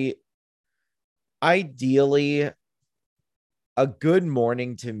I ideally, a good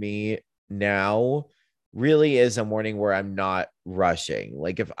morning to me now really is a morning where I'm not rushing.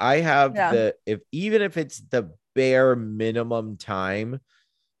 Like if I have even if it's the bare minimum time,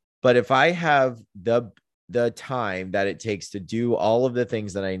 but if I have the time that it takes to do all of the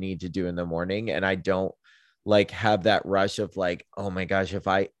things that I need to do in the morning, and I don't like have that rush of like, oh my gosh, if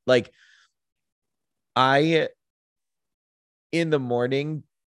I in the morning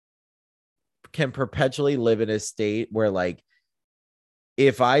can perpetually live in a state where like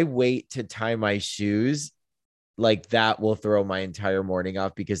if I wait to tie my shoes, like that will throw my entire morning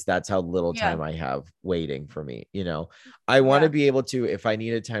off because that's how little time I have waiting for me. I want to be able to, if I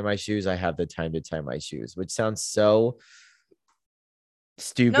need to tie my shoes, I have the time to tie my shoes, which sounds so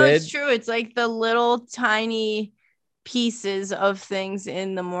stupid. No, it's true. It's like the little tiny pieces of things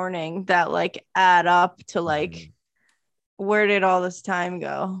in the morning that like add up to like, where did all this time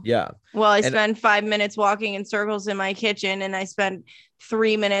go? Yeah. Well, I spend 5 minutes walking in circles in my kitchen, and I spent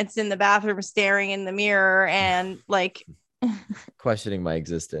 3 minutes in the bathroom staring in the mirror and like questioning my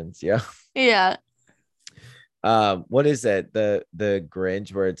existence. Yeah. Yeah. What is it? The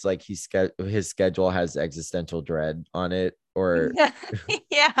Grinch where it's like his schedule has existential dread on it, or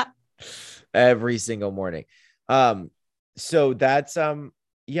yeah, every single morning. So that's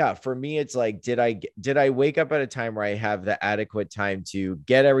yeah, for me it's like did I wake up at a time where I have the adequate time to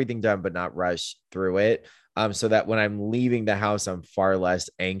get everything done but not rush through it, so that when I'm leaving the house I'm far less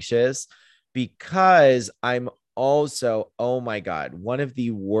anxious, because I'm also, oh my god, one of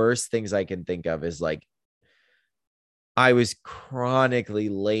the worst things I can think of is like I was chronically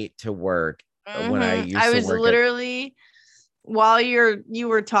late to work when I used I to was work literally while you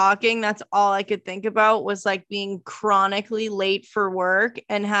were talking, that's all I could think about was like being chronically late for work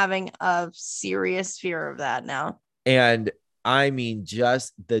and having a serious fear of that now. And I mean,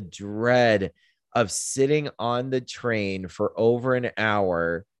 just the dread of sitting on the train for over an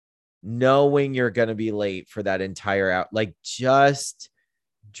hour, knowing you're going to be late for that entire hour, like just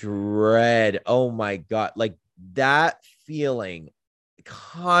dread. Oh my God. Like that feeling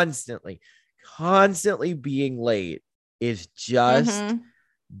constantly, constantly being late is just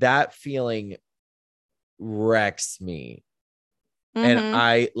that feeling wrecks me. And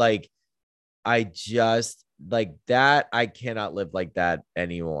I just like that. I cannot live like that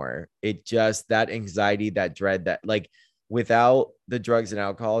anymore. It just, that anxiety, that dread, that like without the drugs and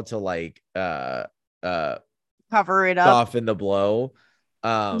alcohol to like cover it up, soften the blow.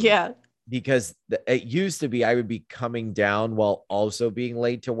 Because it used to be I would be coming down while also being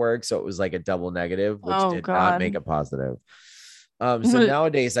late to work, so it was like a double negative, which did not make a positive. So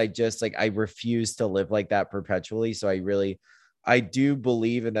nowadays I just like I refuse to live like that perpetually. So I do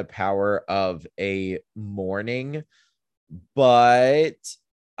believe in the power of a morning, but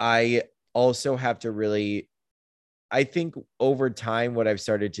I also have to really, I think over time, what I've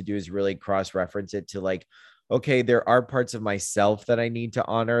started to do is really cross reference it to like, okay, there are parts of myself that I need to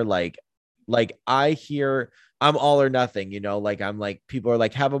honor. Like I hear I'm all or nothing, like I'm like, people are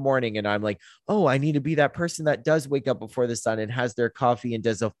like, have a morning. And I'm like, oh, I need to be that person that does wake up before the sun and has their coffee and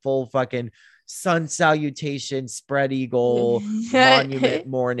does a full fucking sun salutation, spread eagle, monument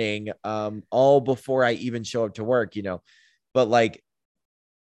morning, all before I even show up to work, but like,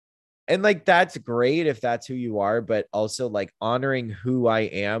 and like that's great if that's who you are, but also like honoring who I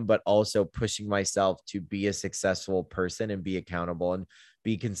am, but also pushing myself to be a successful person and be accountable and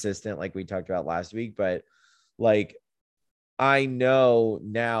be consistent, like we talked about last week. But like I know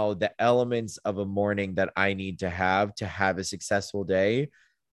now the elements of a morning that I need to have a successful day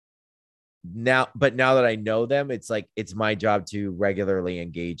now. But now that I know them, it's like it's my job to regularly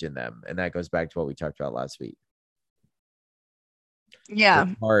engage in them, and that goes back to what we talked about last week. Yeah.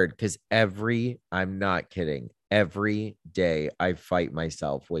 It's hard because I'm not kidding, every day I fight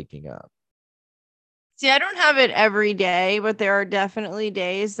myself waking up. See, I don't have it every day, but there are definitely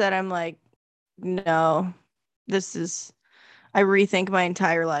days that I'm like, no, this is, I rethink my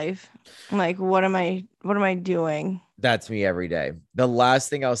entire life. I'm like, what am I doing? That's me every day. The last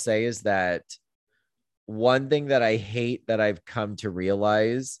thing I'll say is that one thing that I hate that I've come to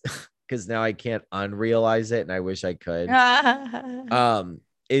realize, because now I can't unrealize it and I wish I could, um,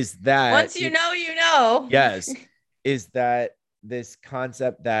 is that Once you know, you know. yes, is that this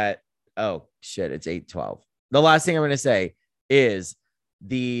concept that, oh shit, it's 8:12. The last thing I'm gonna say is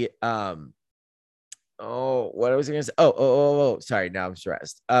the oh, what I was gonna say. Oh, sorry. Now I'm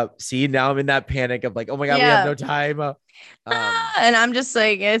stressed. See, now I'm in that panic of like, oh my god, we have Yeah. no time. And I'm just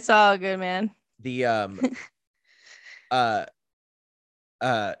like, it's all good, man. The uh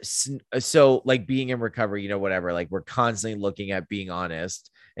so like being in recovery, whatever, like we're constantly looking at being honest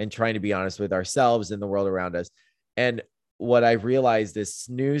and trying to be honest with ourselves and the world around us. And what I've realized is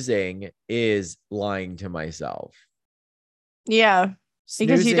snoozing is lying to myself. Yeah.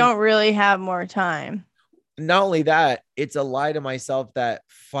 Because you Snoozing, don't really have more time. not only that, it's a lie to myself that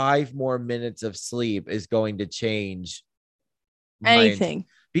 5 more minutes of sleep is going to change my, Anything.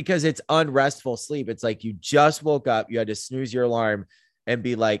 because it's unrestful sleep. It's like you just woke up, you had to snooze your alarm and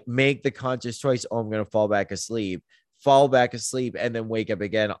be like, make the conscious choice. Oh, I'm going to fall back asleep, and then wake up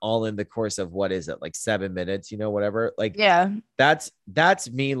again, all in the course of what is it, like 7 minutes, whatever. Like Yeah. that's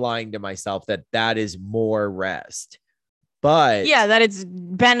me lying to myself that is more rest. But Yeah, that it's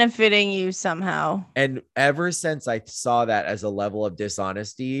benefiting you somehow. and ever since I saw that as a level of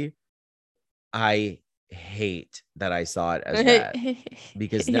dishonesty, I hate that I saw it as that,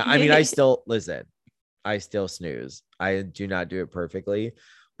 because now, I mean, I still listen, I still snooze. I do not do it perfectly,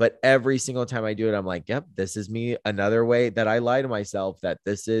 but every single time I do it, I'm like, yep, this is me. Another way that I lie to myself that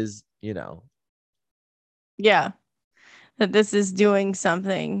this is, Yeah. That this is doing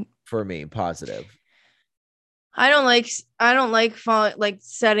something. for me, positive. I don't like like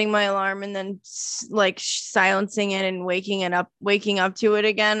setting my alarm and then like silencing it and waking up to it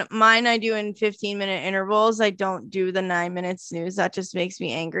again. Mine I do in 15-minute intervals. I don't do the 9 minute snooze. That just makes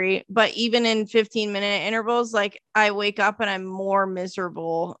me angry. But even in 15-minute intervals, like I wake up and I'm more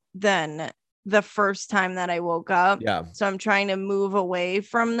miserable than the first time that I woke up. Yeah. So I'm trying to move away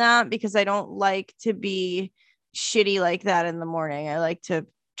from that because I don't like to be shitty like that in the morning. I like to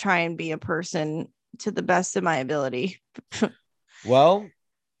try and be a person to the best of my ability. Well,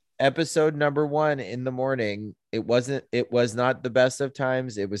 episode number 1 in the morning. It was not the best of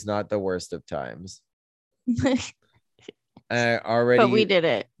times. It was not the worst of times. I But we already, did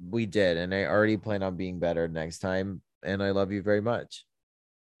it. we did. And I already plan on being better next time. And I love you very much.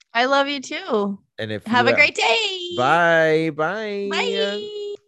 I love you too. And if Have you, a great day. bye, Bye. bye.